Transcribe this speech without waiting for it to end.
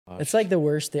It's like the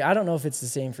worst thing. I don't know if it's the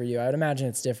same for you. I would imagine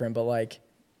it's different, but like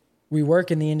we work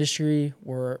in the industry.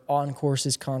 We're on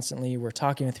courses constantly. We're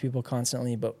talking with people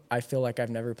constantly, but I feel like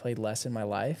I've never played less in my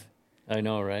life. I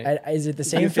know, right? Is it the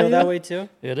same Do you for feel you? That way too?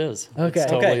 It is. Okay. It's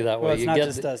totally that way. Well, it's not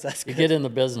just us. That's you good. get in the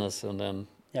business, and then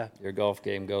Yeah. your golf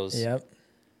game goes. Yep.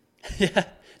 Yeah.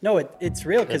 No, it's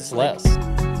real because It's less.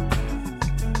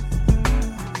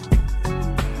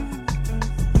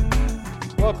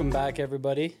 Welcome back,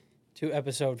 everybody, to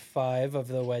episode 5 of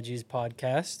the Wedgies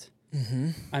podcast. Mm-hmm.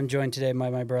 I'm joined today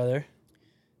by my brother,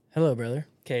 Hello, brother.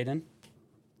 Caden,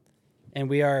 and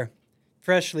we are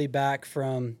freshly back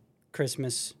from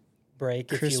Christmas break,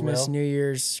 if you Christmas, will, New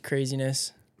Year's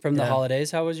craziness. from the yeah. holidays.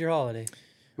 How was your holiday,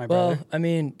 my Well, brother? I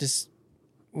mean,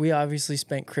 we obviously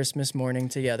spent Christmas morning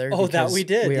together. Oh, that because we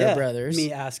did. We yeah. are brothers.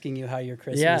 Me asking you how your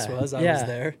Christmas was. I was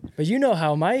there. But you know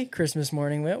how my Christmas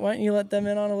morning went. Why don't you let them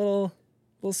in on a little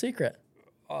secret?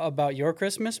 About your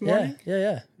Christmas morning?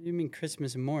 Yeah. You mean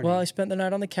Christmas morning? Well, I spent the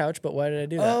night on the couch, but why did I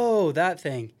do that? Oh, that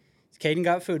thing. Caden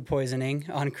got food poisoning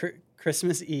on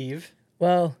Christmas Eve.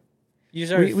 Well, You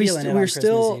started feeling it on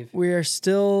Christmas Eve. we are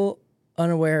still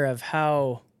unaware of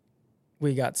how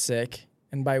we got sick.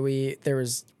 And by we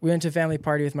went to a family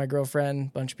party with my girlfriend.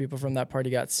 A bunch of people from that party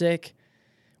got sick.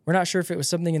 We're not sure if it was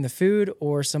something in the food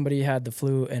or somebody had the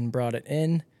flu and brought it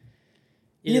in.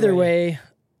 Either way,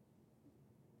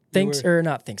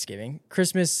 not Thanksgiving,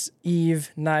 Christmas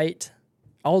Eve night,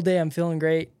 all day I'm feeling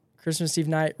great. Christmas Eve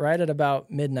night, right at about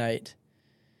midnight.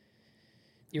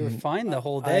 You were fine the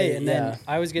whole day, and then yeah.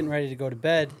 I was getting ready to go to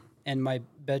bed, and my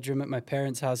bedroom at my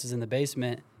parents' house is in the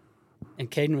basement,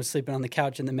 and Caden was sleeping on the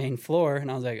couch in the main floor,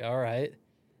 and I was like, all right.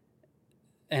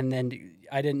 And then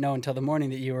I didn't know until the morning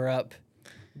that you were up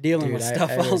dealing with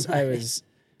stuff all night. I was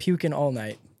puking all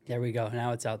night. There we go.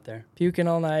 Now it's out there. Puking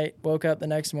all night, woke up the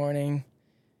next morning,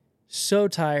 so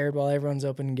tired while everyone's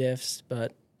opening gifts,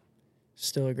 but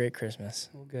still a great Christmas.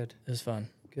 Well, good. It was fun.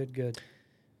 Good.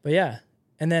 But yeah,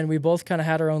 and then we both kind of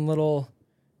had our own little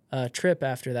trip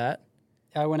after that.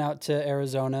 I went out to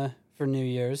Arizona for New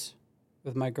Year's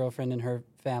with my girlfriend and her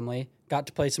family. Got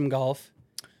to play some golf,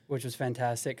 which was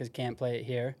fantastic because can't play it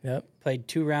here. Yep. Played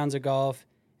 2 rounds of golf,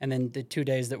 and then the 2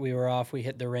 days that we were off, we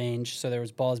hit the range, so there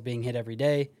was balls being hit every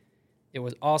day. It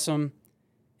was awesome.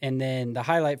 And then the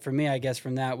highlight for me, I guess,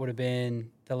 from that would have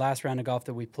been the last round of golf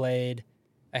that we played.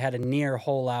 I had a near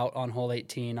hole out on hole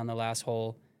 18 on the last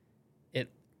hole.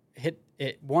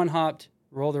 It one-hopped,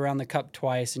 rolled around the cup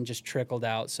twice, and just trickled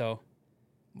out. So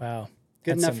Wow.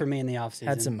 good enough for me in the offseason.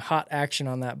 Had some hot action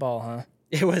on that ball, huh?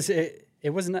 It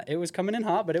was coming in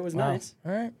hot, but it was nice.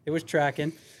 All right. It was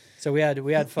tracking. So we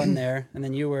had fun there. And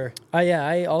then you were...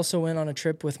 I also went on a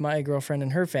trip with my girlfriend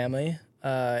and her family.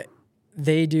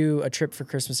 They do a trip for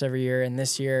Christmas every year, and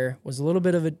this year was a little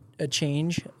bit of a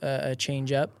change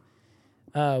up.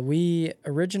 We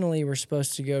originally were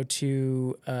supposed to go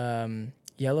to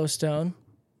Yellowstone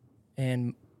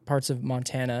and parts of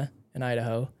Montana and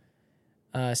Idaho,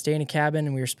 stay in a cabin,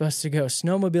 and we were supposed to go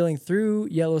snowmobiling through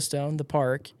Yellowstone, the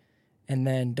park, and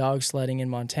then dog sledding in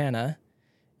Montana.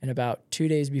 And about 2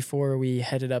 days before we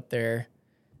headed up there,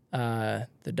 the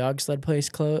dog sled place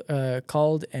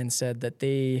called and said that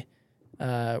they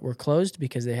were closed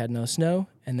because they had no snow.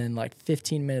 And then like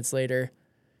 15 minutes later,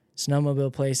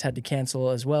 snowmobile place had to cancel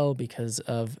as well because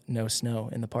of no snow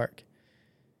in the park.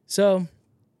 So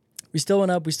we still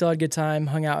went up. We still had a good time,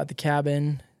 hung out at the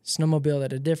cabin, snowmobiled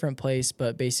at a different place,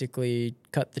 but basically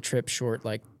cut the trip short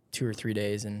like 2 or 3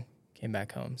 days and came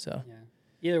back home. So Yeah.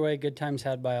 Either way, good times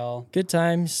had by all. good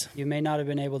times. You may not have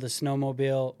been able to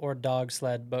snowmobile or dog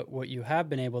sled, but what you have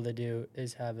been able to do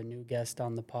is have a new guest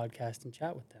on the podcast and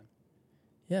chat with them,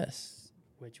 Yes.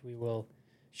 which we will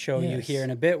show you Yes. here in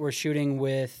a bit. We're shooting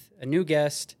with a new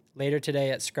guest later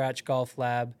today at Scratch Golf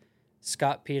Lab,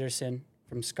 Scott Petersen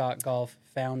from Scott Golf,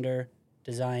 founder,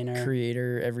 designer,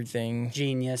 Creator, everything,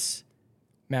 genius.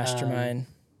 mastermind.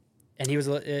 And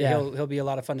he'll be a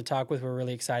lot of fun to talk with. We're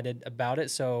really excited about it,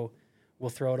 so we'll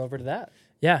throw it over to that.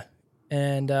 Yeah.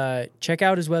 And check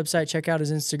out his website, check out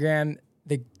his Instagram.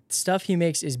 The stuff he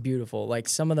makes is beautiful. Like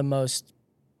some of the most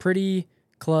pretty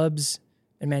clubs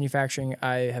and manufacturing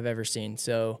I have ever seen.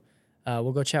 So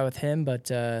we'll go chat with him, but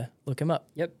look him up.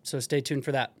 Yep, so stay tuned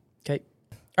for that. Okay.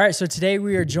 All right, so today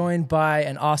we are joined by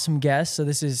an awesome guest. So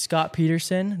this is Scott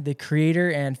Petersen, the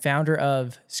creator and founder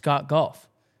of Scott Golf.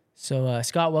 So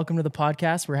Scott, welcome to the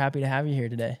podcast. We're happy to have you here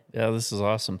today. Yeah, this is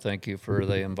awesome. Thank you for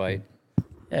the invite.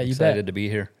 Yeah, you Excited bet. to be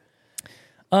here.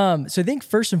 So I think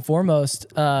first and foremost,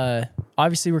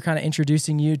 obviously we're kind of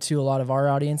introducing you to a lot of our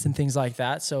audience and things like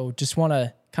that. So just want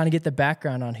to kind of get the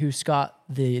background on who Scott,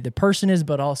 the person is,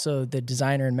 but also the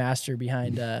designer and master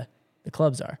behind the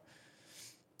clubs are.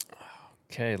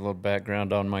 Okay, a little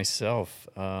background on myself.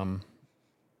 I've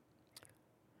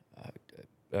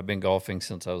been golfing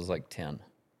since I was like 10.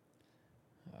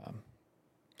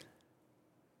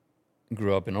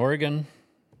 Grew up in Oregon,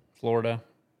 Florida,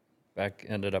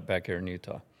 ended up back here in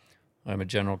Utah. I'm a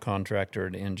general contractor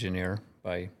and engineer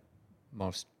by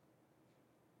most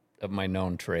of my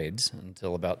known trades.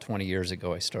 Until about 20 years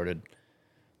ago, I started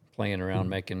playing around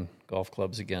making golf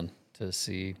clubs again to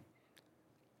see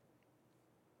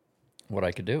what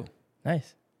I could do.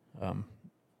 Nice.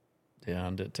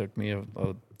 And it took me a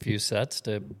few sets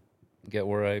to get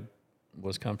where I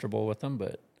was comfortable with them,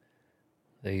 but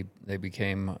they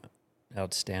became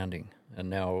outstanding, and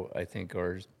now I think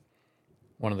are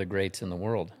one of the greats in the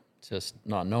world. Just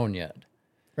not known yet.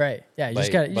 Right. Yeah. You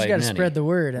just got to spread the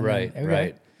word. And right. then, okay.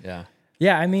 Right. Yeah.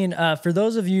 Yeah. I mean, for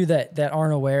those of you that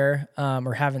aren't aware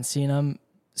or haven't seen them,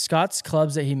 Scott's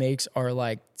clubs that he makes are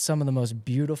like some of the most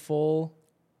beautiful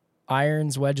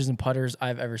irons, wedges, and putters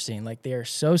I've ever seen. Like, they are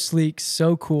so sleek,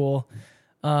 so cool.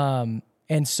 And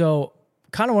so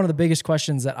kind of one of the biggest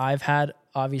questions that I've had,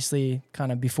 obviously,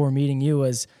 kind of before meeting you,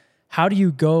 was how do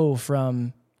you go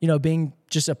from, being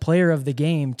just a player of the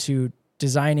game to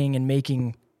designing and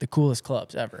making the coolest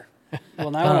clubs ever?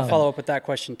 Well, now I want to follow up with that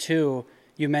question too.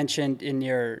 You mentioned in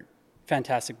your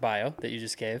fantastic bio that you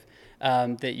just gave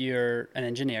that you're an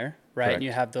engineer, right? Correct. And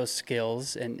you have those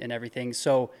skills and everything.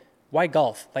 So why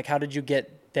golf? Like, how did you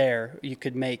get there? You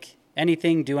could make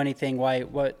anything, do anything. Why?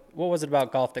 What was it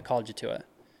about golf that called you to it?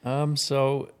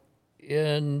 So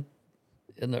in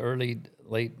the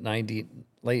late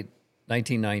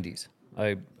 1990s,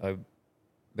 I've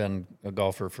been a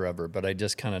golfer forever, but I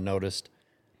just kind of noticed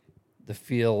the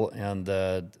feel and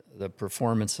the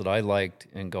performance that I liked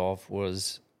in golf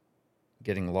was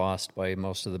getting lost by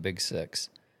most of the big six.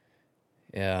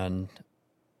 And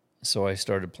so I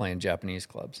started playing Japanese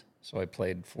clubs. So I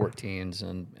played 14s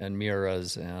and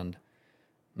Miuras and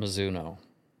Mizuno,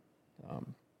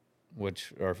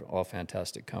 which are all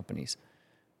fantastic companies.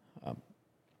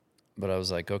 But I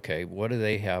was like, okay, what do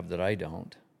they have that I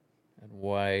don't? And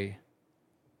why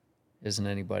isn't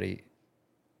anybody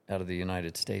out of the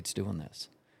United States doing this?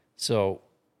 So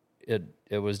it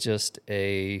was just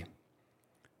a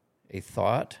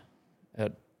thought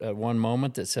at one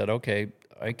moment that said, okay,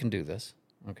 I can do this.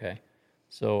 Okay.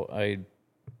 So I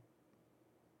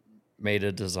made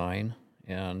a design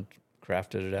and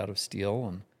crafted it out of steel,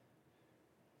 and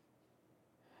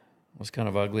it was kind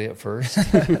of ugly at first.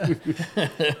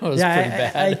 It was pretty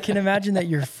bad. I can imagine that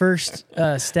your first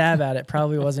stab at it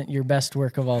probably wasn't your best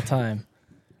work of all time.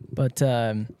 But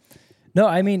no,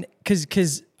 I mean,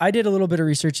 because I did a little bit of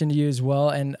research into you as well,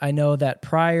 and I know that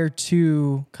prior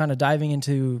to kind of diving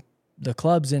into the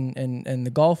clubs and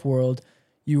the golf world,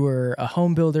 you were a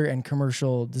home builder and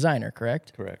commercial designer,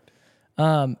 correct? Correct.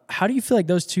 How do you feel like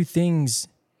those two things,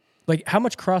 like how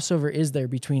much crossover is there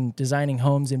between designing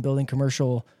homes and building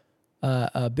commercial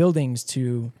buildings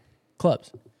to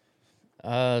clubs?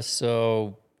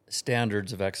 So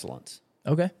standards of excellence.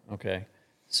 Okay.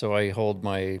 So I hold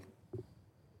my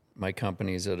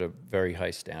companies at a very high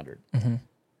standard,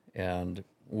 and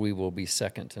we will be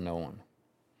second to no one.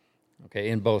 Okay,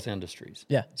 in both industries.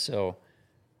 Yeah. So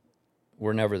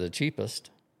we're never the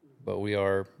cheapest, but we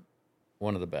are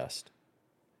one of the best.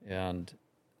 And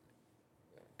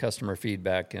customer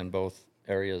feedback in both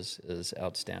areas is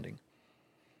outstanding.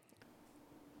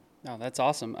 No, that's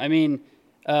awesome. I mean,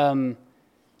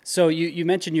 so you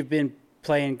mentioned you've been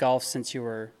playing golf since you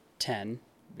were 10.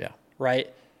 Yeah.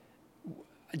 Right?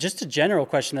 Just a general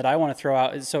question that I want to throw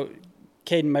out is, so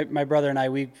Caden, my brother and I,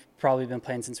 we've probably been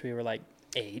playing since we were like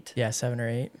 8. Yeah, 7 or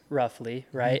 8. Roughly,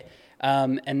 right?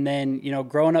 And then,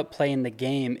 growing up playing the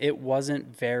game, it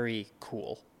wasn't very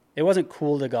cool. It wasn't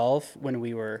cool to golf when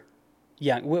we were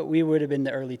young. We would have been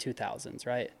the early 2000s,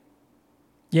 right?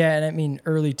 Yeah, and I mean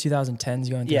early 2010s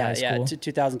going through high school. Yeah,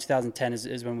 2010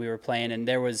 is when we were playing, and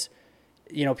there was,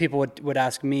 people would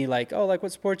ask me like, oh, like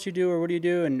what sports you do or what do you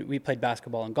do? And we played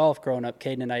basketball and golf growing up.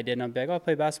 Caden and I did, and I'd be like, oh, I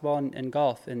play basketball and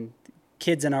golf. And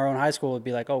kids in our own high school would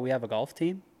be like, oh, we have a golf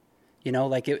team?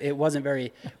 Like it wasn't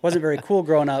very cool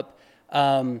growing up.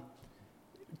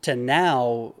 To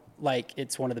now, like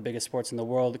it's one of the biggest sports in the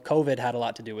world. COVID had a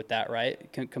lot to do with that,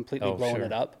 right? Completely blowing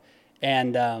it up.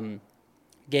 And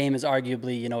game is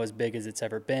arguably, as big as it's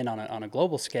ever been on a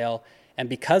global scale. And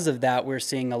because of that, we're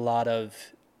seeing a lot of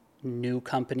new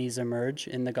companies emerge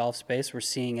in the golf space. We're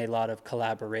seeing a lot of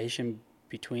collaboration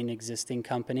between existing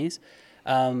companies.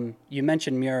 You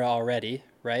mentioned Miura already,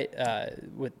 right?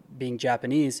 With being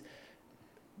Japanese.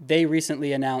 They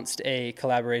recently announced a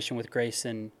collaboration with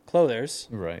Grayson Clothers.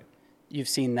 Right. you've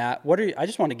seen that. I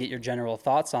just want to get your general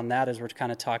thoughts on that as we're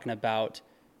kind of talking about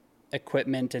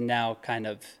equipment and now kind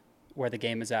of where the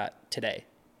game is at today.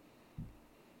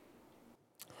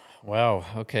 Wow.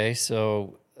 Okay.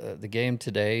 So the game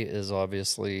today is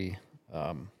obviously,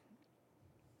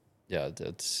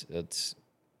 it's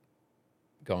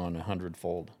gone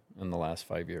 100-fold in the last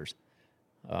 5 years.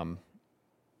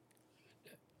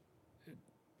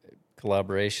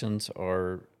 Collaborations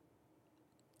are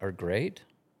great.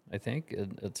 I think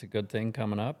it's a good thing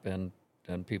coming up, and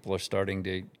people are starting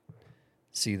to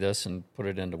see this and put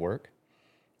it into work.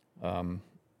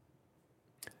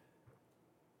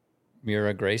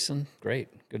 Mira Grayson, great,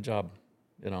 good job.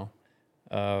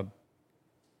 I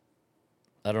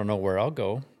don't know where I'll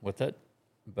go with it,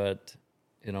 but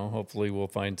hopefully we'll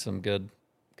find some good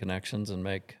connections and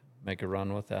make a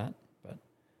run with that. But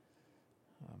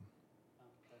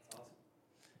That's awesome.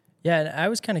 Yeah, and I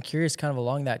was kind of curious, kind of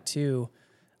along that too,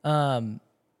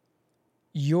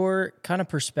 your kind of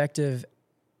perspective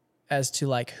as to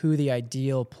like who the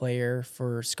ideal player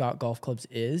for Scott Golf Clubs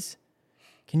is.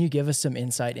 Can you give us some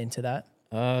insight into that?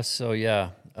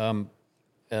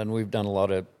 And we've done a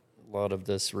lot of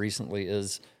this recently.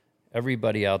 Is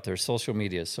everybody out there? Social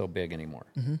media is so big anymore.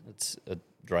 Mm-hmm. It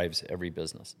drives every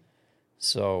business.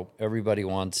 So everybody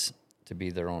wants to be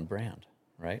their own brand,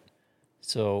 right?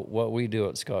 So what we do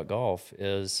at Scott Golf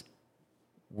is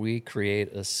we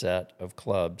create a set of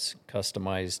clubs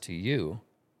customized to you,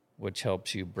 which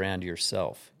helps you brand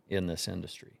yourself in this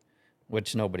industry,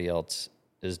 which nobody else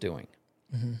is doing.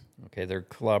 Mm-hmm. Okay, they're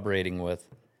collaborating with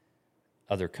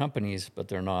other companies, but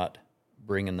they're not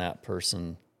bringing that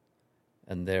person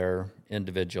and their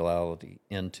individuality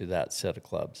into that set of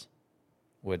clubs,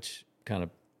 which kind of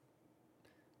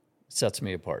sets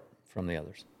me apart from the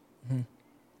others. Mm-hmm.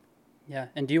 Yeah,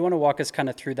 and do you want to walk us kind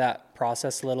of through that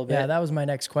process a little bit? Yeah, that was my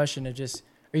next question.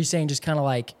 Are you saying just kind of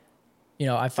like,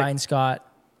 I find Scott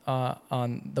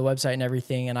on the website and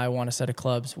everything, and I want a set of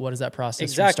clubs. What does that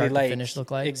process from start to finish look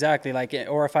like? Exactly.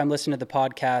 Or if I'm listening to the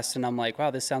podcast and I'm like,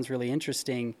 wow, this sounds really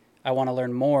interesting, I want to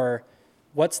learn more.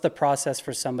 What's the process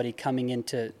for somebody coming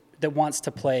into that wants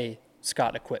to play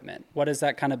Scott equipment? What does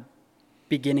that kind of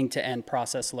beginning to end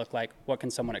process look like? What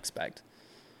can someone expect?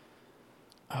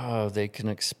 They can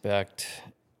expect.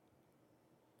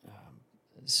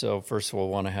 So first of all,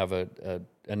 want to have an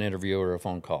interview or a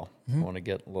phone call. Mm-hmm.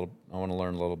 I want to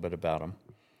learn a little bit about them.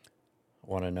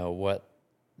 I want to know what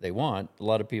they want. A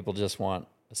lot of people just want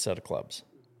a set of clubs,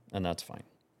 and that's fine.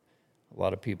 A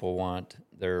lot of people want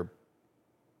their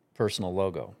personal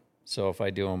logo. So if I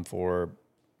do them for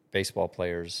baseball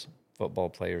players, football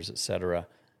players, etc.,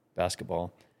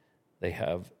 basketball, they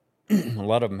have a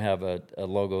lot of them have a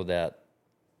logo that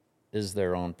is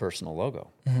their own personal logo,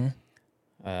 mm-hmm.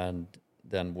 and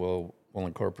then we'll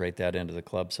incorporate that into the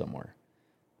club somewhere,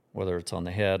 whether it's on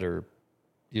the head or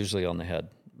usually on the head.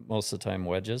 Most of the time,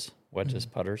 wedges, mm-hmm.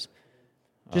 putters.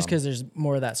 Just because there's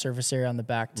more of that surface area on the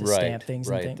back to stamp things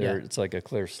and things. Yeah. It's like a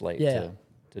clear slate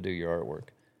to do your artwork.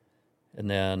 And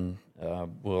then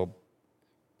we'll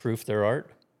proof their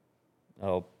art.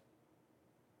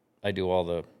 I do all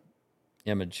the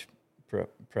image prep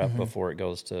mm-hmm. before it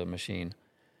goes to machine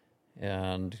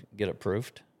and get it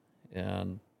proofed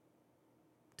and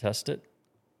test it,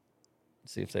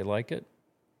 see if they like it,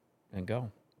 and go.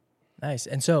 Nice.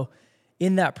 And so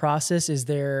in that process,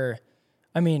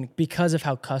 because of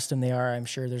how custom they are, I'm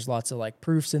sure there's lots of like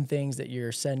proofs and things that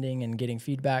you're sending and getting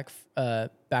feedback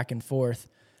back and forth.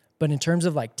 But in terms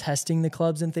of like testing the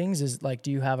clubs and things,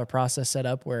 do you have a process set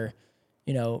up where,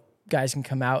 guys can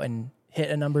come out and hit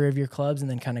a number of your clubs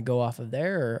and then kind of go off of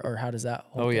there, or how does that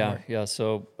whole thing work? Yeah.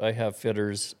 So I have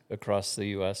fitters across the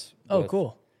U.S. Oh,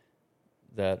 cool.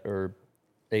 That are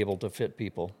able to fit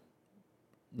people,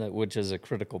 which is a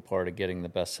critical part of getting the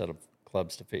best set of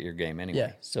clubs to fit your game anyway.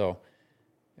 Yeah. So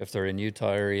if they're in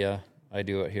Utah area, I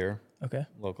do it here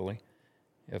locally.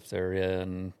 If they're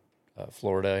in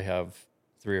Florida, I have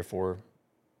 3 or 4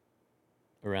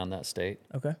 around that state.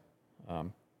 Okay.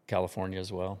 California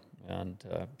as well. And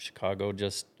Chicago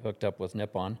just hooked up with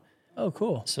Nippon. Oh,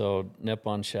 cool. So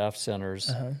Nippon Shaft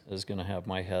Centers is going to have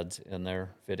my heads in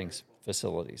their fittings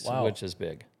facilities, which is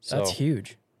big. So that's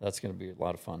huge. That's going to be a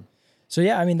lot of fun. So,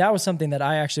 yeah, that was something that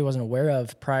I actually wasn't aware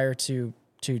of prior to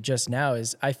just now.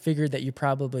 Is I figured that you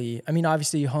probably,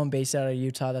 obviously you home base out of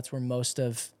Utah. That's where most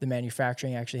of the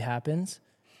manufacturing actually happens.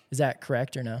 Is that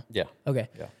correct or no? Yeah. Okay.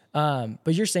 Yeah.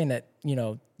 But you're saying that,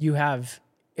 you have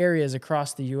areas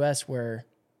across the U.S. where,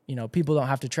 people don't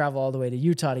have to travel all the way to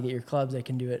Utah to get your clubs. They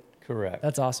can do it. Correct.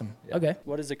 That's awesome. Yeah. Okay.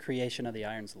 What does the creation of the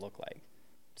irons look like?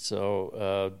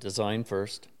 So design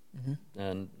first, mm-hmm.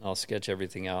 and I'll sketch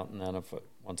everything out. And then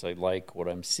once I like what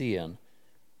I'm seeing,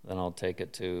 then I'll take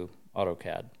it to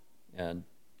AutoCAD and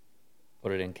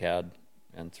put it in CAD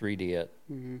and 3D it.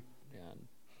 Mm-hmm.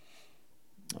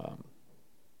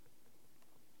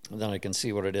 And then I can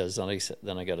see what it is.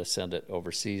 Then I got to send it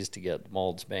overseas to get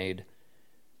molds made,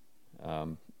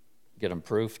 get them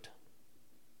proofed,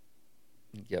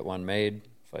 get one made.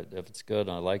 If it's good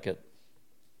and I like it,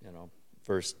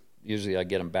 first, usually I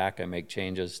get them back, I make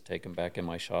changes, take them back in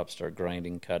my shop, start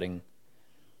grinding, cutting,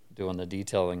 doing the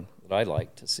detailing that I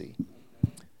like to see,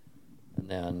 and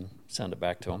then send it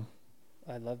back to them.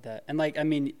 I love that.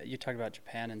 And you talked about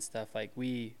Japan and stuff. Like,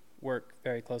 we work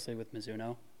very closely with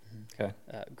Mizuno. Okay.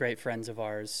 Great friends of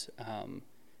ours.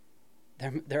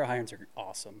 Their irons are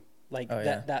awesome. Like,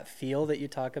 that feel that you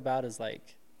talk about is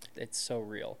like, it's so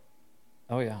real.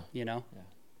 Oh yeah. Yeah.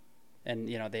 And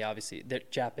they're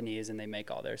Japanese and they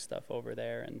make all their stuff over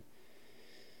there, and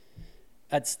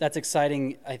that's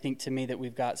exciting. I think to me that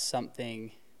we've got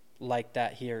something like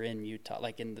that here in Utah,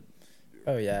 like in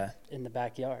the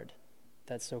backyard.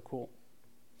 That's so cool.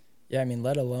 Yeah, I mean,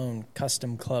 let alone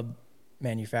custom club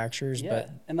manufacturers. Yeah,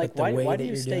 but why do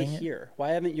you stay here?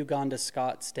 Why haven't you gone to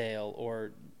Scottsdale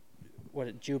or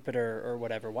Jupiter or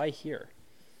whatever? Why here?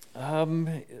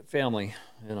 Family,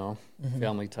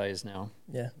 family ties now.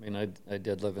 Yeah. I mean, I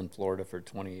did live in Florida for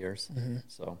 20 years,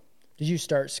 so. Did you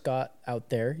start Scott out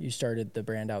there? You started the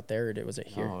brand out there, or was it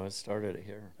here? No, I started it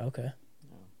here. Okay.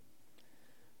 Yeah.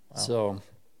 Wow. So,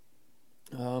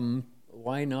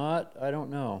 why not? I don't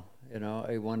know.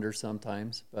 I wonder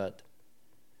sometimes, but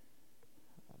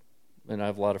I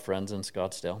have a lot of friends in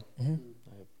Scottsdale. Mm-hmm.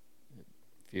 I have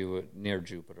a few near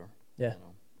Jupiter. Yeah.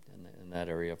 In that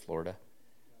area of Florida.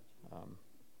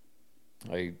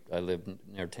 I live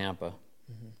near Tampa,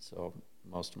 so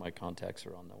most of my contacts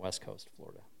are on the west coast of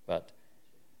Florida. But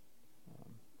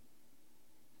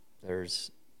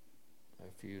there's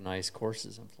a few nice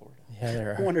courses in Florida. Yeah,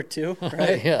 there are. One or two,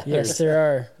 right? Yeah, Yes, there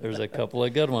are. There's a couple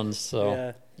of good ones.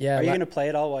 So Yeah. Are you going to play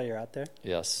it all while you're out there?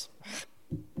 yes.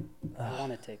 I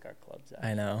want to take our clubs out.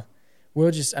 I know.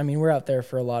 We're out there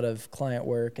for a lot of client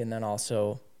work and then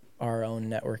also our own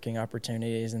networking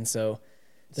opportunities. And so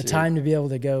the time to be able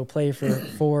to go play for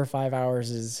 4 or 5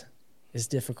 hours is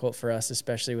difficult for us,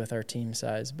 especially with our team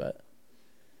size. But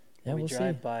yeah, we we'll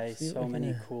drive see. by so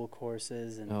many cool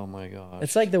courses. And Oh my gosh.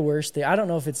 It's like the worst thing. I don't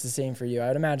know if it's the same for you.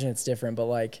 I'd imagine it's different, but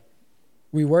like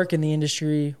we work in the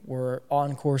industry. We're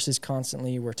on courses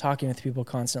constantly. We're talking with people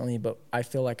constantly, but I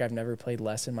feel like I've never played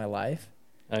less in my life.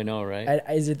 I know, right?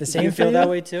 Is it the Do same you for feel you? that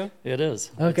way too? It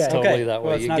is. Okay. It's totally Okay. that way.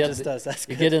 Well, it's not just us. That's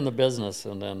you good. get in the business,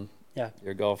 and then Yeah.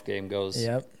 your golf game goes.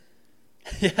 Yep.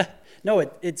 Yeah. No,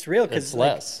 it's real because It's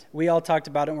less. we all talked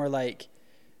about it and we're like,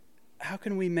 how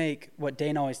can we make what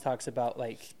Dane always talks about?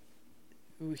 Like,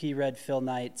 he read Phil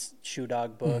Knight's Shoe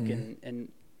Dog book,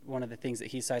 and one of the things that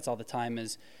he cites all the time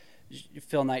is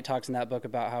Phil Knight talks in that book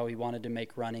about how he wanted to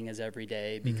make running his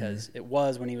everyday because it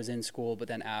was when he was in school, but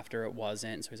then after it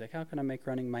wasn't. So he's like, how can I make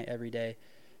running my everyday?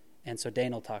 And so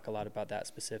Dane will talk a lot about that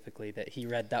specifically, that he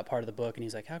read that part of the book and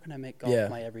he's like, how can I make golf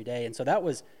my everyday? And so that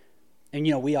was, and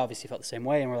we obviously felt the same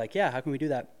way and we're like, yeah, how can we do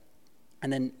that?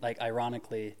 And then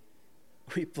ironically,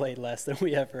 we played less than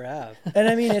we ever have. And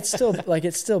I mean, it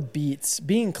still beats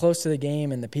being close to the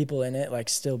game and the people in it,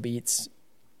 still beats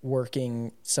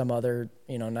working some other,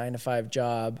 9-to-5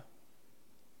 job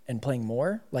and playing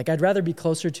more. I'd rather be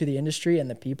closer to the industry and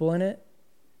the people in it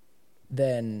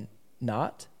than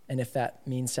not. And if that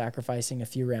means sacrificing a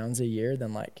few rounds a year,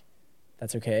 then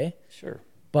that's okay. Sure.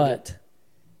 But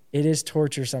it is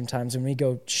torture sometimes when we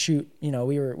go shoot.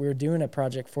 We were doing a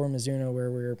project for Mizuno where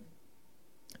we were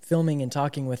filming and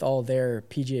talking with all their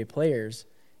PGA players,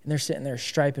 and they're sitting there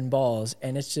striping balls,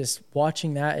 and it's just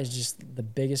watching that is just the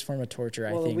biggest form of torture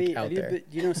I think out there. Do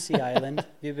you know Sea Island? Have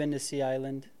you been to Sea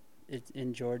Island? It's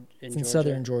in Georgia. It's in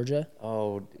southern Georgia.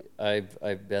 Oh,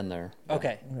 I've been there.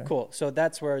 Okay, cool. So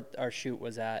that's where our shoot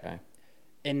was at. Okay.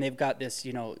 And they've got this,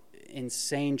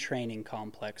 insane training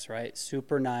complex, right?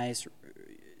 Super nice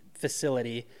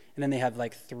facility. And then they have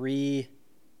 3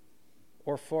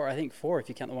 or 4, I think 4 if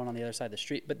you count the one on the other side of the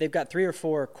street. But they've got 3 or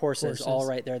 4 courses all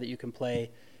right there that you can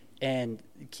play. And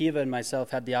Kiva and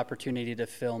myself had the opportunity to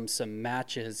film some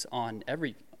matches on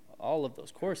all of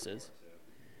those courses.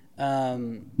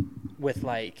 With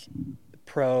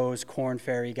pros, Corn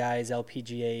Ferry guys,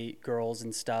 LPGA girls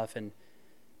and stuff, and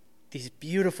these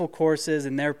beautiful courses,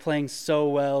 and they're playing so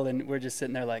well, and we're just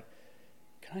sitting there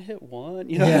can I hit one?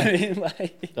 You know what I mean?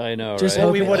 I know, just right?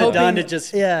 What we would have done to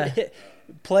just Yeah.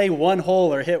 play one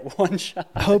hole or hit one shot.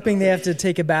 Hoping they have to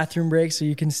take a bathroom break so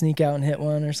you can sneak out and hit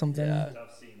one or something. Yeah.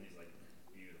 I've seen these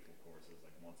beautiful courses,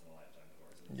 once in a lifetime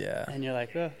courses. Yeah. And you're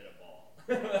like, oh. Hit a ball.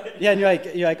 Yeah, and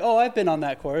you're like, oh, I've been on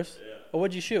that course. Yeah. Oh,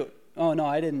 what'd you shoot? Oh, no,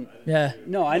 I didn't. Yeah.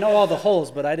 No, I know all the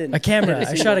holes, but I didn't. A camera.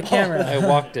 I shot a camera. I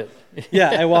walked it. Yeah,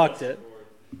 I walked it.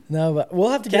 No, but we'll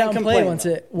have to get Can't out and play complain, once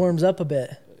though. it warms up a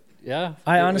bit. Yeah.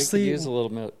 I we honestly- could use a little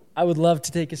bit. I would love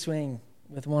to take a swing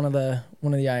with one of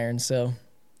the irons, so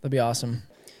that'd be awesome.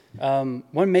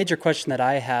 One major question that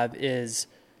I have is,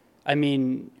 I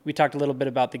mean, we talked a little bit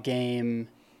about the game,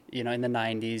 in the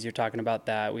 90s. You're talking about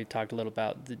that. We've talked a little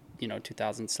about the,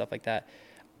 2000s, stuff like that.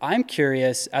 I'm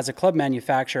curious, as a club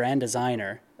manufacturer and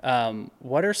designer,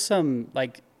 what are some,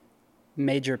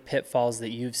 major pitfalls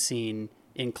that you've seen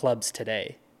in clubs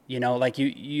today?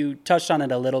 You touched on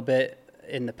it a little bit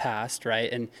in the past,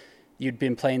 right? And you'd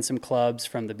been playing some clubs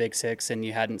from the Big Six and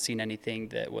you hadn't seen anything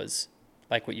that was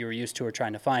like what you were used to or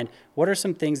trying to find. What are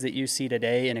some things that you see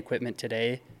today in equipment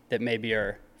today that maybe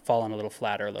are falling a little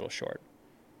flat or a little short?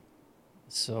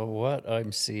 So what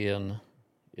I'm seeing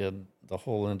in the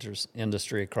whole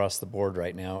industry across the board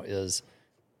right now is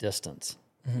distance.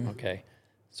 Mm-hmm. Okay.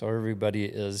 So everybody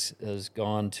is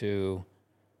gone to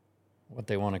what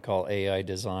they want to call AI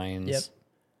designs, Yep.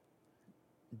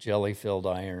 jelly-filled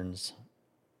irons,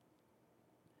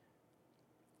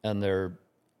 and they're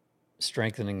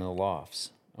strengthening the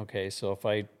lofts. Okay, so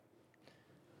I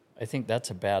think that's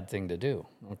a bad thing to do.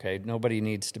 Okay, nobody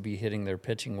needs to be hitting their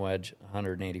pitching wedge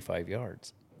 185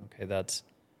 yards. Okay, that's...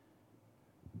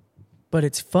 But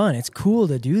it's fun. It's cool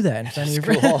to do that in front of your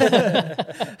friends.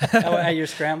 At your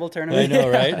scramble tournament? I know,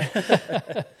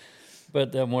 right?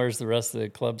 But then where's the rest of the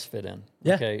clubs fit in?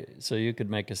 Yeah. Okay, so you could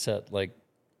make a set like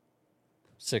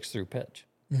 6 through pitch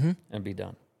and be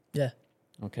done. Yeah.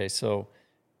 Okay, so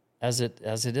as it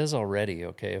is already,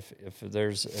 okay, if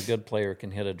there's a good player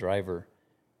can hit a driver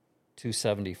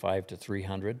 275 to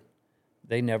 300,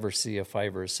 they never see a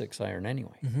 5 or a 6 iron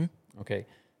anyway. Mm-hmm. Okay,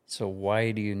 so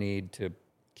why do you need to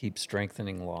keep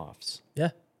strengthening lofts?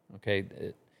 Yeah. Okay,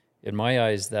 in my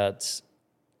eyes, that's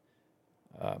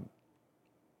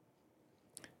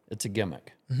it's a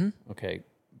gimmick. Mm-hmm. Okay,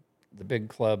 the big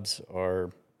club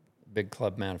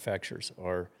manufacturers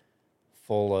are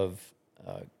full of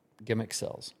gimmick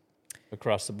cells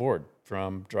across the board,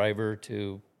 from driver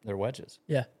to their wedges.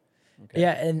 Yeah. Okay.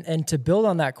 Yeah, and to build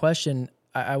on that question,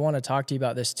 I want to talk to you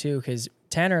about this too, because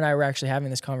Tanner and I were actually having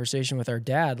this conversation with our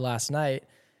dad last night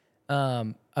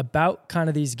about kind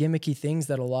of these gimmicky things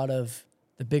that a lot of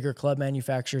the bigger club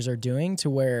manufacturers are doing, to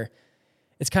where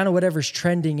it's kind of whatever's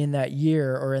trending in that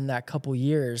year or in that couple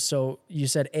years. So you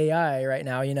said AI right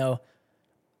now,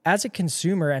 as a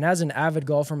consumer and as an avid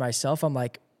golfer myself, I'm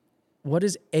like, what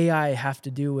does AI have to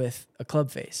do with a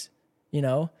club face?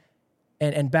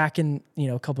 And back in,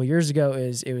 a couple years ago,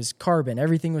 it was carbon.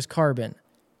 Everything was carbon.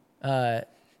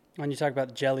 When you talk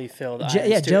about jelly-filled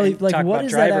irons, jelly. and Like, talk what about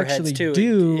does that driver actually heads too,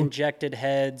 do? Injected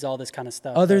heads, all this kind of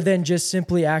stuff. Other right? than just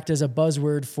simply act as a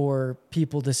buzzword for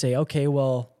people to say, okay,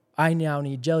 well, I now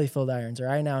need jelly-filled irons, or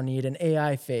I now need an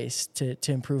AI face to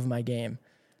improve my game.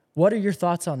 What are your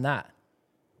thoughts on that?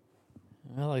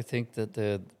 Well, I think that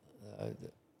the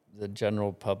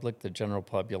general public, the general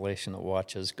population that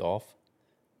watches golf,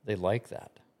 they like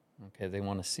that. Okay, they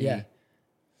want to see. Yeah.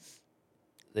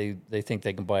 They think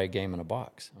they can buy a game in a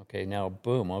box. Okay, now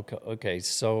boom. Okay,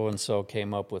 so and so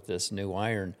came up with this new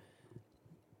iron,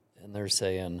 and they're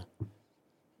saying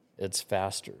it's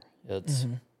faster. It's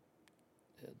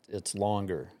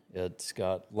longer. It's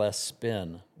got less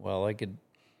spin. Well, I could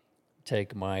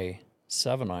take my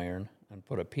 7 iron and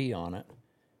put a P on it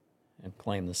and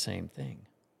claim the same thing.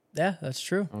 Yeah, that's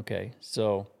true. Okay,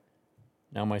 so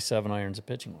now my 7 iron's a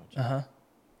pitching wedge.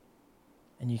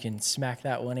 And you can smack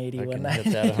that 180 I one can night.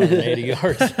 hit that 180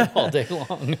 yards all day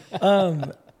long.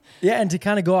 Yeah, and to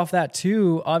kind of go off that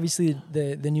too, obviously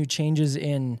the new changes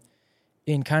in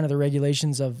kind of the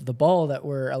regulations of the ball that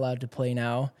we're allowed to play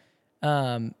now.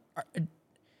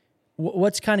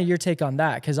 What's kind of your take on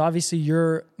that? Because obviously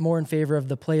you're more in favor of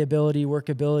the playability,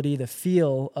 workability, the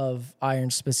feel of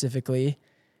irons specifically.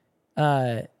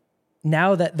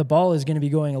 Now that the ball is going to be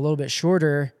going a little bit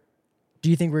shorter, do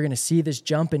you think we're going to see this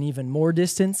jump in even more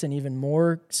distance and even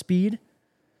more speed?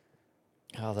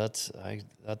 Oh, that's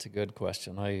a good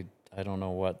question. I don't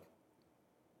know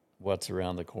what's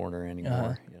around the corner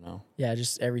anymore. Yeah,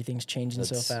 just everything's changing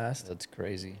so fast. That's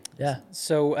crazy. Yeah.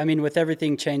 So, I mean, with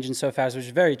everything changing so fast, which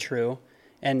is very true,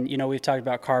 and, we've talked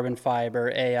about carbon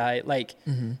fiber, AI,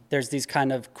 there's these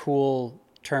kind of cool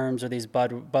terms or these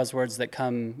buzzwords that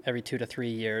come every 2 to 3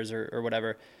 years or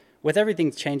whatever. With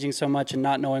everything changing so much and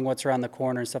not knowing what's around the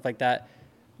corner and stuff like that,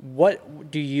 what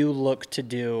do you look to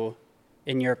do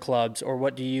in your clubs, or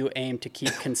what do you aim to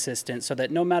keep consistent so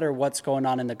that no matter what's going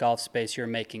on in the golf space, you're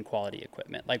making quality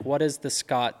equipment? Like, what is the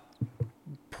Scott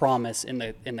promise in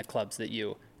the clubs that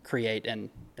you create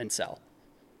and sell?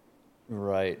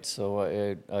 Right. So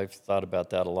I've thought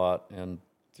about that a lot and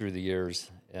through the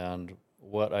years. And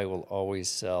what I will always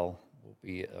sell will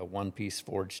be a one-piece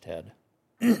forged head.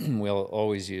 We'll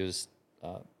always use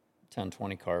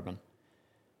 1020 carbon.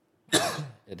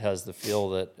 It has the feel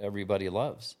that everybody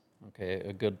loves. Okay,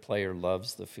 a good player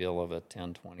loves the feel of a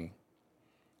 1020.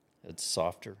 It's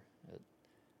softer.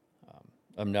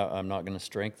 I'm not going to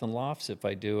strengthen lofts. If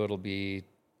I do, it'll be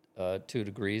 2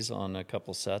 degrees on a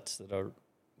couple sets that are,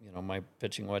 my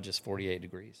pitching wedge is 48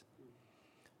 degrees.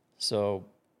 So,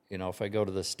 if I go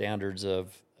to the standards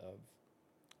of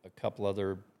a couple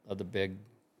other of the big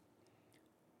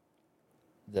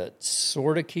that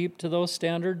sort of keep to those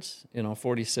standards,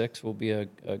 46 will be a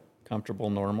comfortable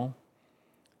normal,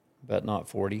 but not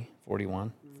 40,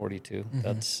 41, 42. Mm-hmm.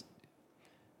 That's,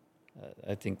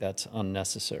 I think that's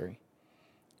unnecessary.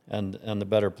 And the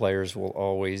better players will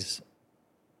always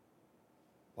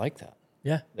like that.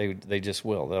 Yeah. They just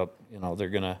will.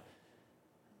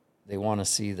 They want to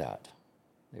see that.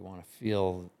 They want to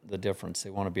feel the difference. They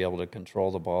want to be able to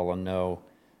control the ball and know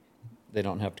they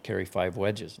don't have to carry 5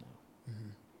 wedges now. Mm-hmm.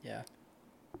 Yeah.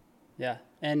 Yeah.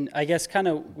 And I guess kind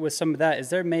of with some of that, is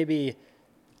there maybe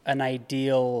an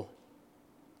ideal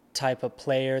type of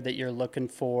player that you're looking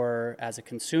for as a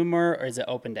consumer, or is it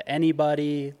open to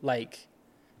anybody? Like,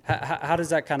 how does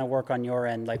that kind of work on your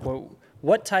end? Like,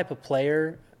 what type of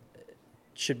player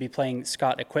should be playing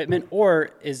Scott equipment,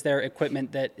 or is there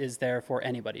equipment that is there for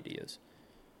anybody to use?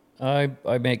 I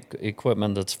make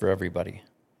equipment that's for everybody.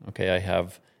 Okay, I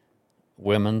have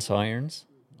women's irons.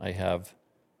 I have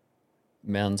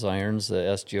men's irons, the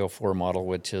SGO4 model,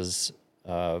 which is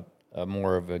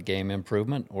more of a game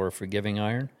improvement or a forgiving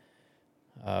iron,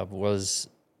 was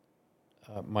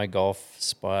my Golf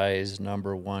Spies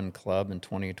 #1 club in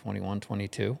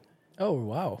 2021-22. Oh,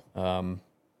 wow.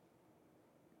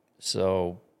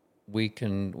 So we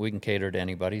can cater to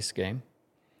anybody's game,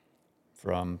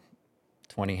 from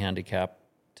 20 handicap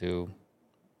to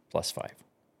 +5.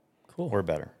 Cool. Or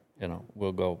better.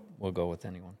 We'll go with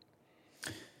anyone.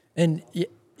 And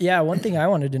yeah, one thing I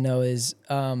wanted to know is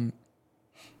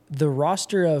the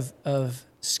roster of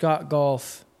Scott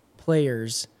Golf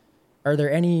players. Are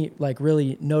there any like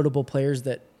really notable players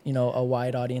that a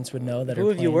wide audience would know that Who are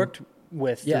have playing? you worked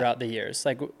with throughout the years?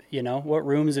 Like, what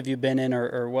rooms have you been in,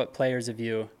 or what players have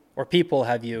you, or people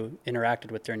have you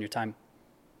interacted with during your time?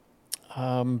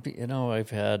 I've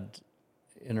had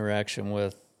interaction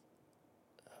with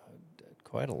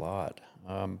quite a lot.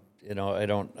 I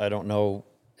don't know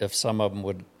if some of them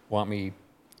would want me,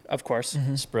 of course,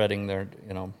 spreading their,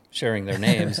 sharing their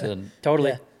names and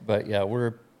totally. Yeah. But yeah,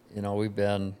 we've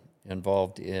been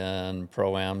involved in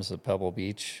pro-ams at Pebble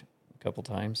Beach a couple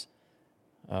times.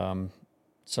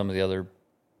 Some of the other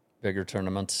bigger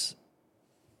tournaments,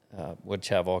 which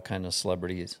have all kind of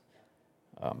celebrities.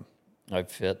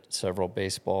 I've fit several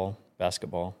baseball,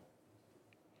 basketball,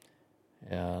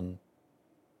 and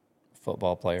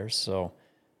football players. So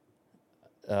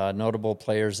notable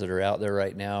players that are out there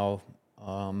right now,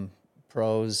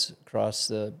 pros across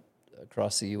the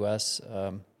U.S.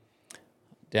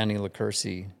 Danny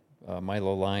LaCursi,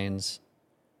 Milo Lyons,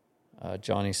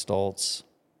 Johnny Stoltz,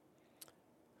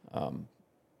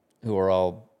 who are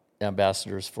all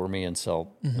ambassadors for me and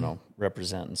sell,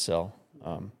 represent and sell.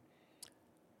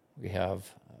 We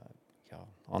have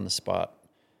on the spot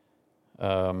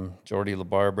Jordy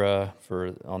LaBarbera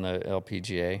on the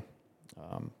LPGA.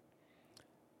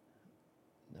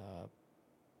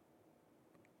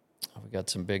 We got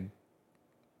some big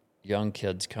young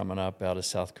kids coming up out of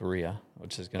South Korea,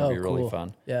 which is going to be really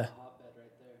fun. Yeah.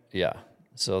 Yeah.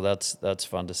 So that's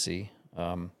fun to see.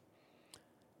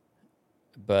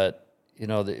 But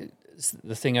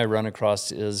the thing I run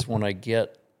across is when I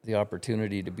get the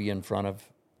opportunity to be in front of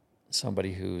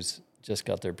somebody who's just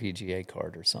got their PGA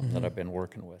card or something that I've been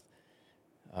working with,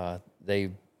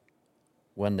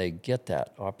 when they get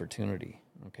that opportunity,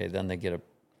 okay, then they get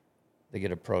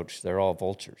approached. They're all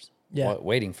vultures,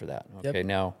 waiting for that. Okay, yep.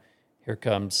 Now here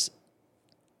comes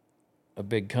a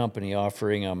big company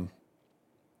offering them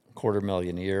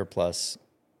 $250,000 a year plus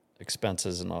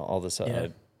expenses and all this. Yeah.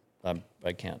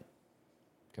 I can't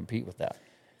compete with that.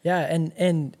 Yeah,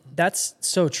 and that's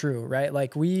so true, right?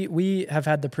 Like we have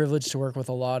had the privilege to work with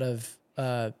a lot of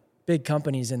big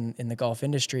companies in the golf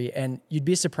industry, and you'd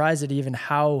be surprised at even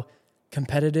how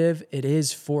competitive it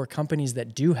is for companies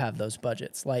that do have those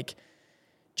budgets. Like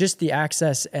just the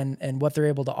access and what they're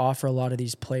able to offer a lot of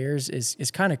these players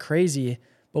is kind of crazy.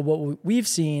 But what we've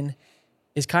seen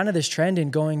is kind of this trend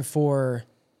in going for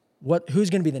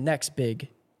who's going to be the next big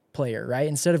player, right?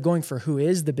 Instead of going for who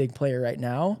is the big player right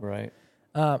now. Right.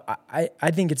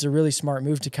 I think it's a really smart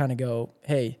move to kind of go,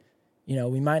 hey,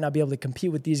 we might not be able to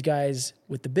compete with these guys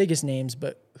with the biggest names,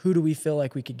 but who do we feel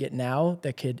like we could get now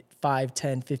that could 5,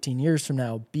 10, 15 years from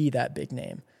now be that big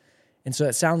name? And so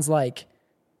it sounds like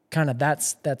kind of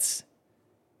that's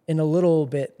in a little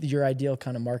bit your ideal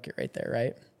kind of market right there,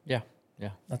 right? Yeah. Yeah.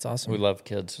 That's awesome. We love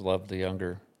kids, love the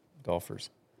younger golfers.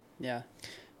 Yeah.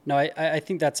 No, I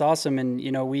think that's awesome. And,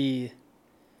 we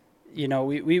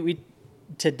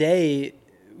today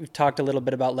we've talked a little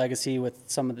bit about legacy with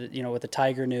some of the, with the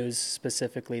Tiger news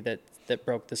specifically that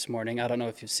broke this morning. I don't know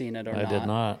if you've seen it or not. I did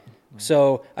not.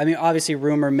 So, I mean, obviously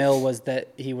rumor mill was that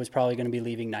he was probably going to be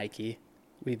leaving Nike.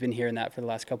 We've been hearing that for the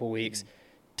last couple of weeks.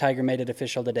 Tiger made it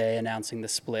official today, announcing the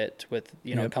split with,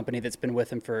 a company that's been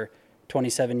with him for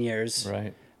 27 years.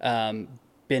 Right.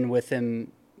 Been with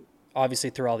him obviously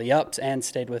through all the ups and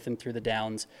stayed with him through the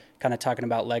downs, kind of talking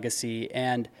about legacy.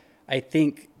 And I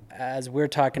think as we're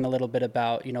talking a little bit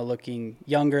about, looking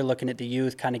younger, looking at the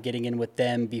youth, kind of getting in with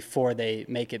them before they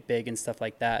make it big and stuff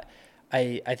like that,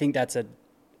 I think that's an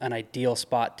ideal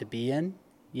spot to be in,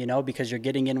 because you're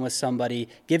getting in with somebody,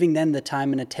 giving them the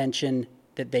time and attention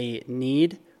that they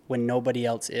need when nobody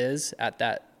else is at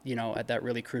that, at that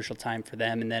really crucial time for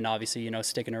them. And then obviously,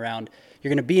 sticking around, you're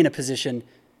going to be in a position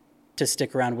to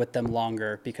stick around with them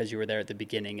longer because you were there at the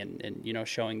beginning and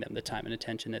showing them the time and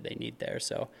attention that they need there.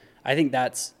 So I think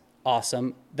that's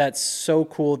awesome. That's so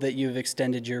cool that you've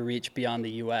extended your reach beyond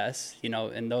the U.S.,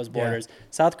 and those borders. Yeah.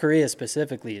 South Korea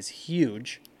specifically is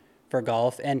huge for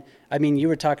golf. And I mean, you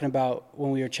were talking about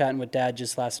when we were chatting with Dad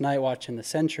just last night watching the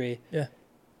Century. Yeah.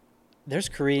 There's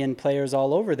Korean players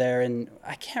all over there, and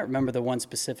I can't remember the one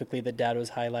specifically that Dad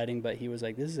was highlighting, but he was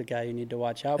like, this is a guy you need to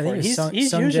watch out for. He's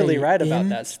usually right about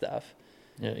that stuff.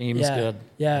 Yeah, Eam's good.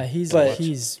 Yeah,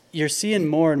 you're seeing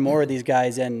more and more of these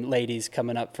guys and ladies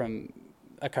coming up from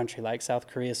a country like South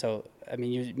Korea. So, I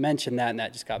mean, you mentioned that, and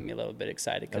that just got me a little bit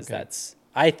excited because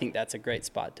I think that's a great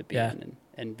spot to be in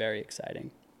and very exciting.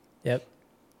 Yep.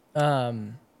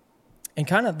 And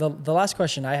kind of the last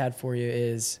question I had for you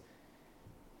is,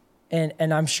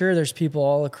 and I'm sure there's people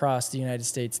all across the United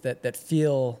States that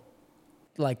feel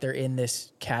like they're in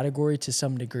this category to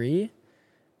some degree.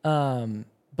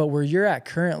 But where you're at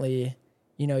currently,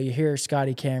 you hear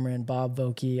Scotty Cameron, Bob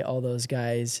Vokey, all those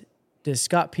guys. Does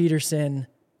Scott Petersen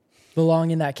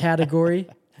belong in that category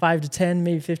 5 to 10,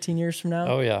 maybe 15 years from now?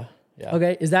 Oh, yeah. Yeah.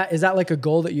 Okay. Is that like a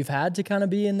goal that you've had to kind of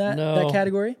be in that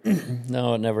category?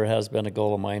 No, it never has been a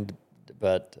goal of mine.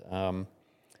 But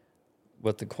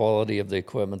with the quality of the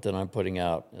equipment that I'm putting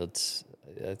out,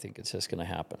 I think it's just going to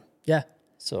happen. Yeah.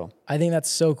 So I think that's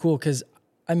so cool because,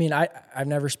 I mean, I've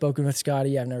never spoken with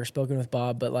Scotty. I've never spoken with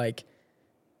Bob, but like,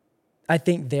 I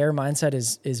think their mindset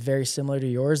is very similar to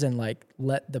yours and like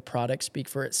let the product speak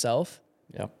for itself.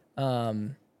 Yeah.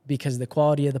 Because the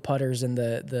quality of the putters and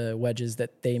the wedges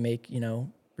that they make,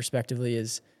 respectively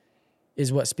is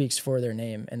what speaks for their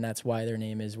name. And that's why their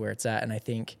name is where it's at. And I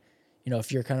think,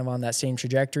 if you're kind of on that same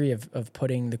trajectory of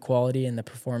putting the quality and the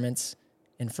performance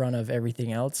in front of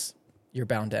everything else, you're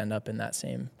bound to end up in that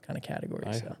same kind of category.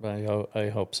 I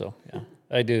hope so. Yeah,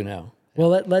 I do now. Well,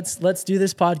 let's do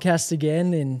this podcast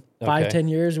again in 5-10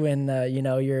 years when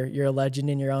you're a legend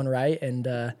in your own right, and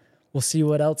we'll see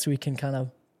what else we can kind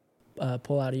of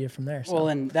pull out of you from there. So. Well,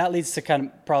 and that leads to kind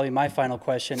of probably my final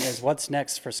question is what's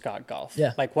next for Scott Golf?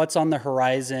 Yeah. Like what's on the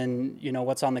horizon?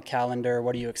 What's on the calendar?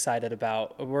 What are you excited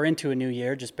about? We're into a new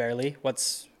year, just barely.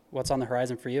 What's on the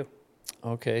horizon for you?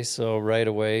 Okay, so right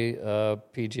away,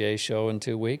 PGA show in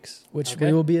 2 weeks. Which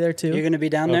we will be there too. You're going to be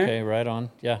down there? Okay, right on.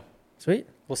 Yeah. Sweet.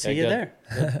 We'll see you there.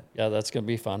 Yeah, that's going to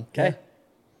be fun. Okay.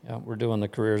 Yeah, we're doing the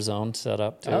career zone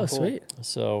setup too. Oh, sweet.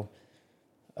 So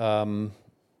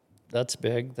that's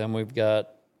big. Then I've got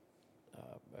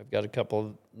a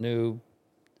couple new,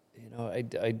 I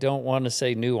don't want to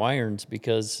say new irons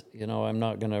because, I'm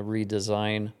not going to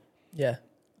redesign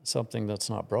something that's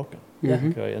not broken. Yeah.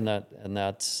 Okay, and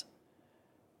that's,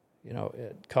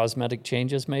 cosmetic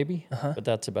changes maybe, but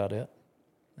that's about it.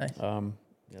 Nice.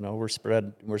 We're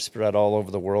spread all over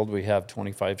the world. We have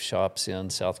 25 shops in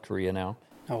South Korea now.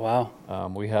 Oh, wow.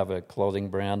 We have a clothing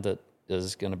brand that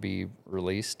is going to be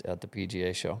released at the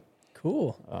PGA show.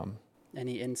 Cool.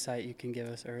 Any insight you can give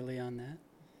us early on that?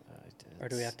 Or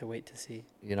do we have to wait to see?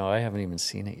 I haven't even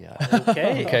seen it yet.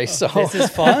 Okay. Okay, so this is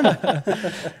fun.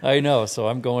 I know, so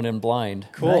I'm going in blind.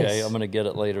 Cool. Okay, I'm going to get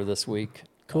it later this week.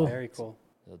 Cool. Very cool.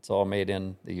 It's all made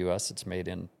in the U.S. It's made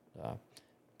in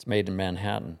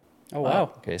Manhattan. Oh,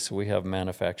 wow. Okay, so we have a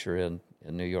manufacturer in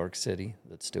New York City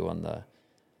that's doing the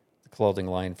clothing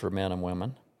line for men and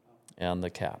women and the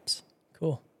caps.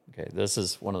 Cool. Okay, this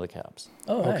is one of the caps.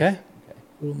 Oh, nice. Okay.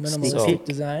 Little Sneak minimalistic peek.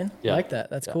 design. I Yeah. like that.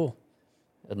 That's Yeah. cool.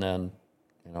 And then,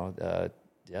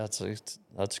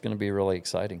 that's going to be really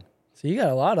exciting. So you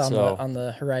got a lot on So,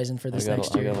 the horizon for this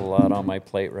next I year. got a lot on my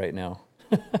plate right now.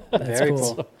 That's Very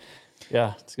cool. cool.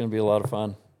 Yeah, it's going to be a lot of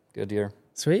fun. Good year.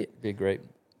 Sweet. Be great.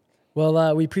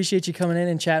 Well, we appreciate you coming in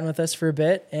and chatting with us for a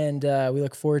bit, and we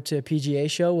look forward to a PGA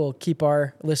show. We'll keep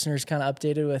our listeners kind of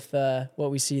updated with what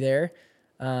we see there.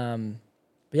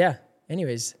 But yeah,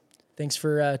 anyways, thanks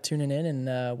for tuning in,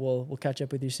 and we'll catch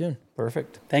up with you soon.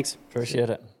 Perfect. Thanks. Appreciate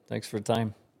it. Thanks for the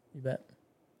time. You bet.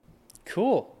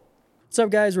 Cool. What's up,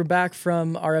 guys? We're back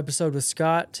from our episode with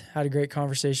Scott. Had a great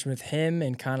conversation with him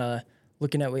and kind of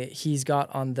looking at what he's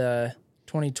got on the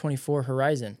 2024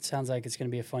 horizon. Sounds like it's going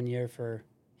to be a fun year for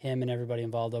him and everybody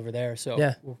involved over there. So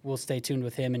Yeah. we'll stay tuned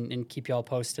with him and keep y'all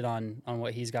posted on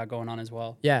what he's got going on as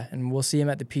well. Yeah, and we'll see him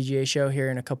at the PGA show here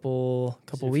in a couple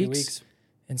See you in a few weeks.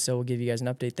 And so we'll give you guys an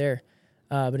update there.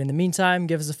 But in the meantime,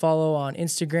 give us a follow on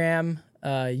Instagram,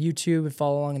 YouTube, and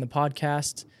follow along in the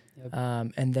podcast. Yep.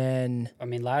 And then I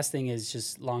mean, last thing is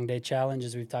just long day challenge,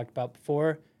 as we've talked about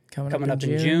before. coming Coming up up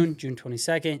in in June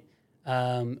 22nd.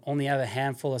 Only have a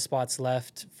handful of spots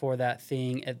left for that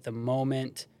thing at the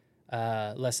moment.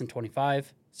 Less than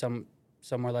 25,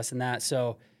 somewhere less than that.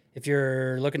 So if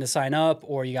you're looking to sign up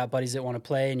or you got buddies that want to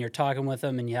play and you're talking with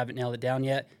them and you haven't nailed it down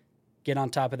yet, get on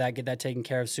top of that, get that taken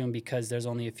care of soon because there's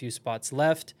only a few spots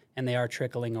left and they are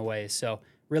trickling away. So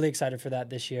really excited for that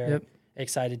this year. Yep.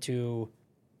 Excited to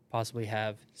possibly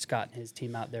have Scott and his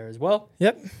team out there as well.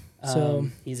 Yep. So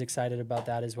He's excited about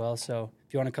that as well. So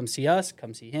if you want to come see us,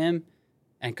 come see him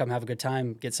and come have a good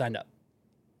time, get signed up.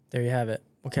 there you have it.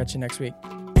 We'll catch you next week.